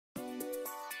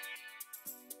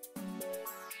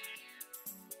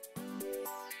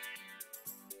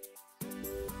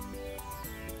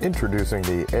Introducing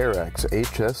the AirX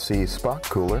HSC Spot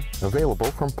Cooler, available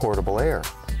from Portable Air.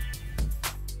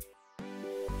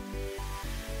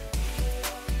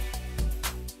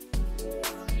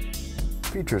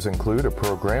 Features include a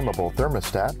programmable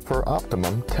thermostat for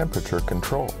optimum temperature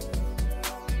control.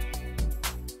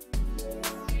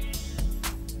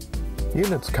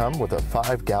 Units come with a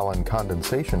 5-gallon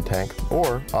condensation tank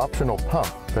or optional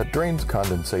pump that drains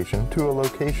condensation to a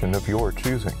location of your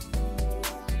choosing.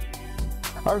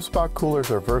 Our spot coolers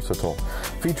are versatile,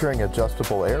 featuring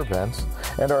adjustable air vents,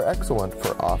 and are excellent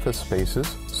for office spaces,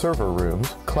 server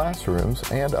rooms, classrooms,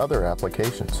 and other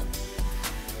applications.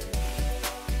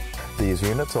 These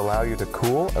units allow you to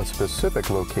cool a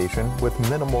specific location with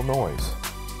minimal noise.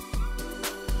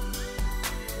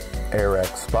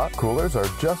 AirX spot coolers are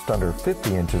just under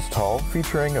 50 inches tall,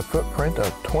 featuring a footprint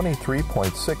of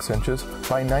 23.6 inches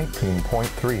by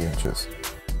 19.3 inches.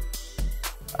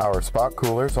 Our spot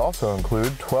coolers also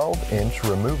include 12-inch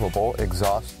removable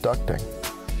exhaust ducting.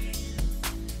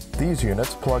 These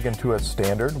units plug into a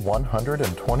standard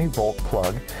 120-volt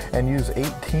plug and use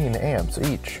 18 amps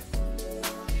each.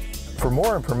 For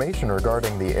more information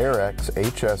regarding the AirX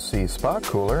HSC Spot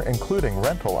Cooler, including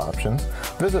rental options,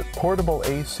 visit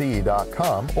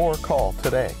portableac.com or call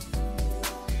today.